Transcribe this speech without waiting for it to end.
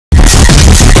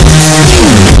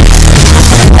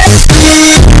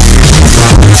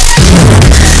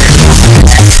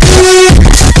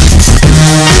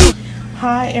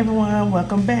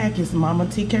welcome back. It's Mama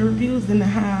TK Reviews in the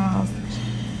house.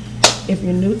 If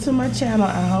you're new to my channel,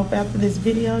 I hope after this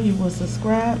video you will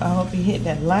subscribe. I hope you hit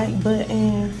that like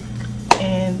button,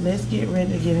 and let's get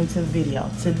ready to get into the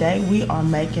video. Today we are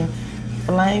making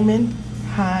Flamin'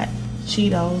 Hot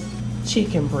Cheetos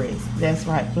chicken breast. That's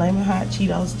right, Flamin' Hot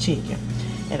Cheetos chicken.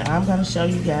 And I'm gonna show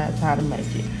you guys how to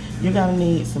make it. You're gonna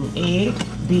need some egg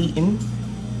beaten.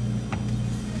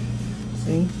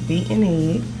 See, beaten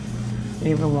egg,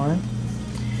 everyone.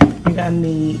 You're gonna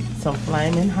need some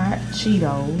Flamin' Hot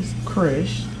Cheetos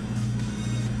crushed.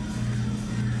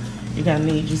 You're gonna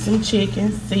need you some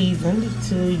chicken seasoned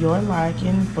to your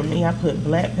liking. For me, I put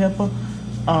black pepper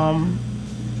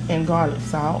and garlic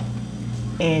salt.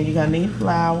 And you're gonna need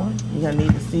flour. You're gonna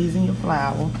need to season your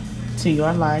flour to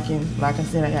your liking. Like I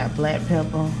said, I got black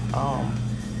pepper,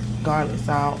 garlic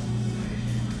salt,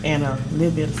 and a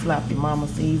little bit of sloppy mama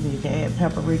season. You can add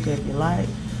paprika if you like.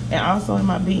 And also in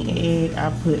my beaten egg, I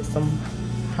put some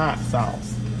hot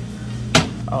sauce.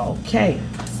 Okay,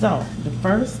 so the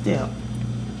first step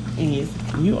is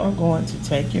you are going to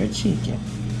take your chicken.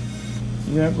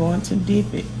 You are going to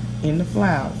dip it in the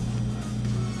flour.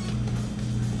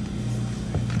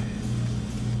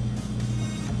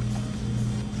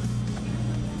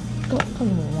 Come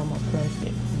on, one more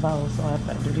plastic bowl, so if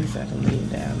I do this, I can lay it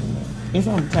down in there. It's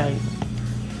on the table.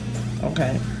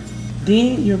 Okay.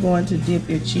 Then you're going to dip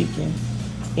your chicken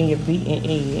in your beaten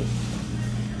egg.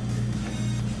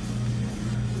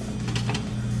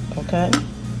 Okay.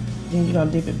 Then you're gonna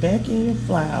dip it back in your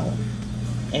flour,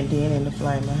 and then in the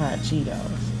Flamin' Hot Cheetos,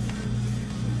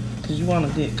 cause you want a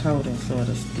good coating so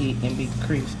it'll stick and be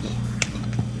crispy.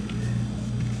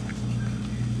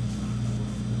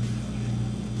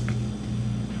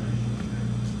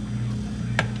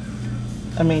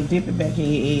 Dip it back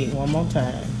in your egg one more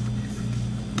time.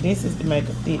 This is to make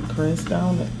a thick crust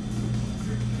on it.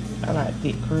 I like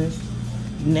thick crust.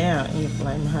 Now in your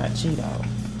Flamin' Hot Cheetos.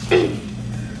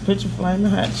 Put your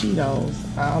Flamin' Hot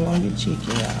Cheetos all on your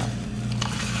chicken, y'all.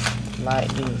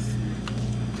 Like this.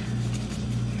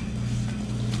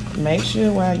 Make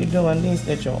sure while you're doing this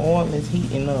that your oil is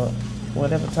heating up.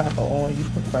 Whatever type of oil you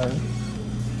prefer.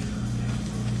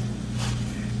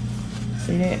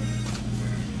 See that?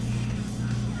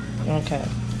 Okay,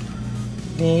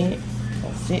 then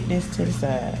I'll set this to the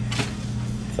side.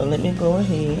 So let me go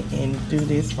ahead and do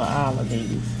this for all of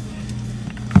these.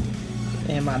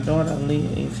 And my daughter Leah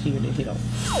is here to hit them.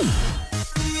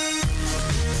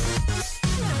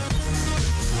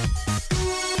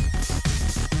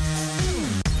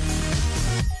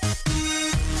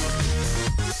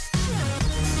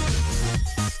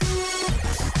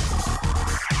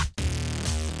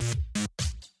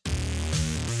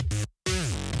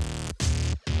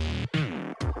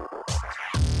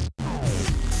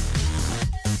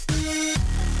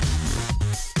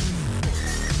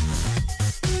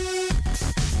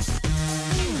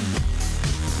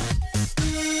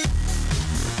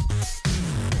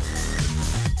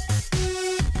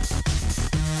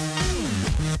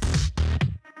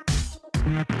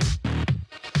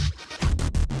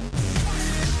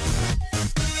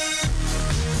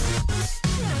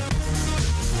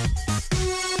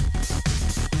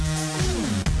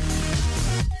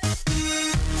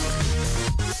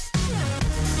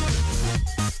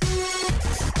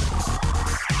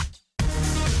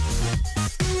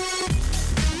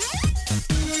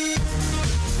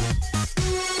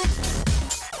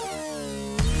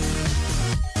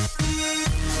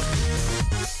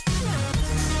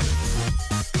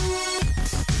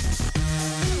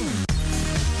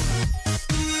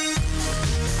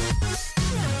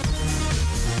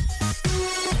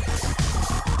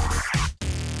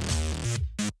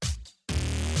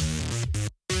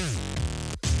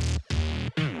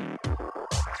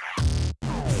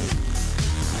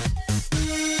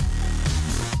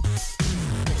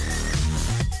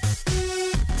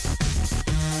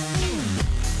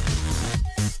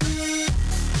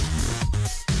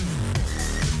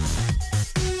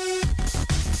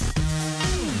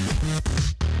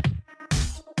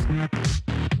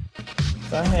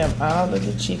 So I have all of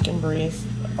the chicken breast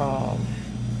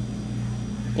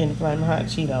in the Flamin' Hot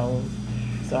Cheetos.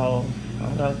 So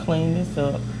I'm gonna clean this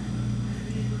up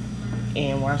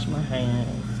and wash my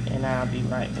hands, and I'll be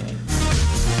right back.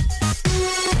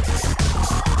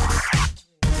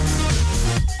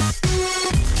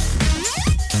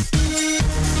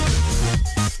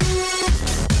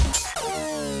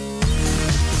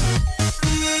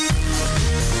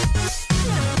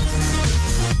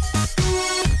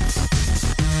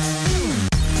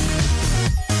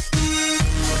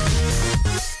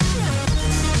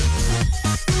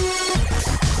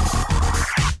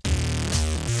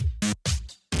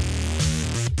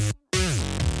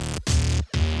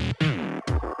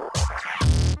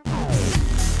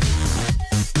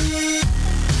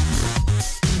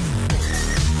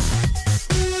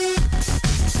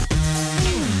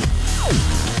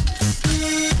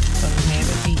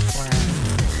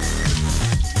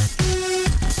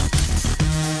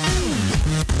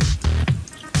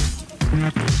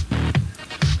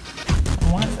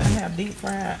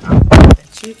 fried the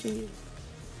chicken.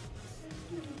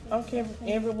 Okay,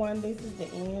 everyone, this is the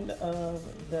end of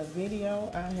the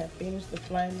video. I have finished the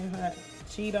Flamin' Hot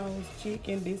Cheetos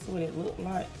chicken. This is what it looked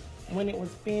like when it was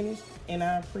finished, and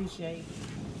I appreciate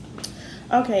it.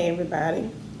 Okay, everybody,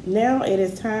 now it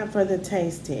is time for the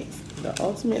taste test. The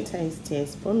ultimate taste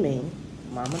test for me,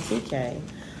 Mama TK,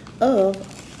 of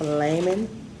Flamin'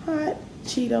 Hot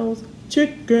Cheetos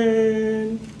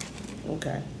chicken.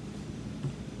 Okay.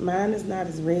 Mine is not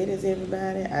as red as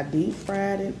everybody. I deep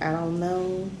fried it. I don't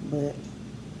know, but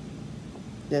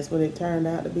that's what it turned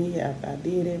out to be after I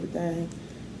did everything.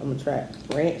 I'm gonna try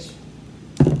ranch.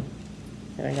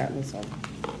 And I got me some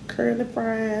curly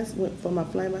fries for my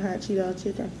Flamin' Hot Cheeto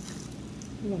chicken.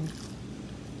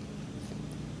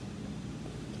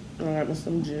 I got me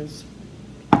some juice.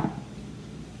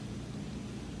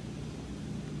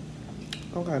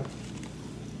 Okay.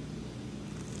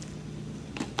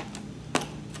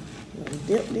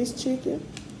 Dip this chicken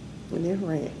in this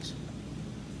ranch.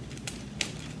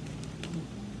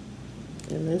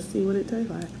 And let's see what it tastes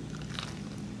like.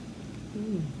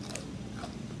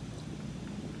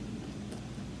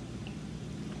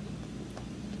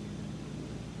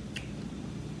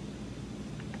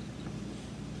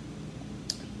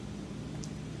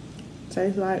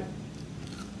 Tastes like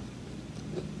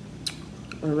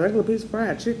a regular piece of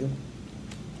fried chicken.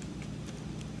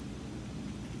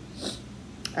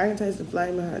 I can taste the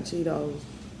Flamin' Hot Cheetos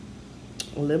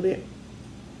a little bit,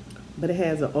 but it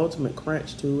has an ultimate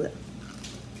crunch to it.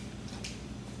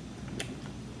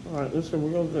 Alright, it's a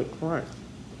real good crunch.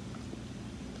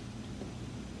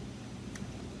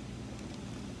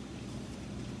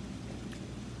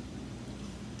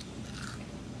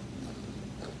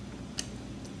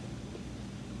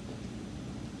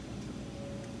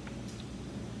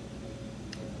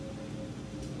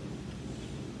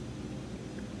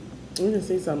 You can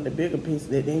see some of the bigger pieces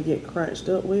that didn't get crunched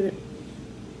up with it.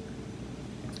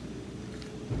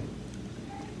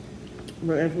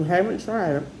 But if you haven't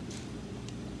tried it,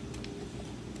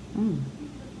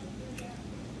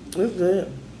 it's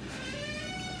good.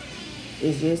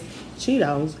 It's just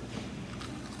Cheetos.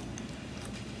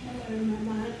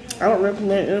 I don't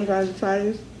recommend anybody to try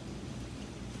this.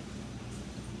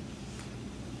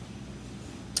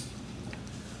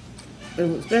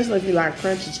 Especially if you like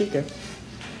crunchy chicken.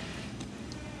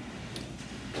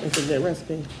 It's a good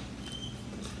recipe.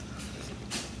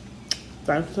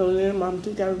 Thanks for tuning in, Mama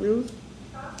TK Reviews.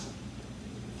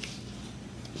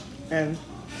 And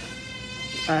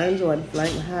I enjoyed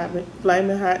the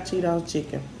Flamin' Hot Cheetos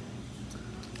chicken.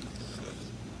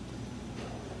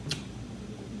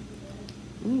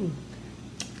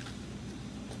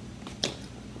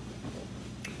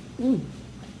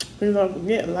 Please don't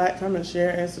forget to like, comment,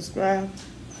 share, and subscribe.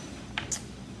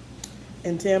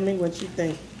 And tell me what you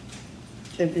think.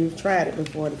 If you've tried it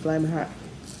before, the Flamin' Hot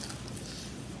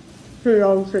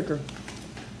Cheetos chicken.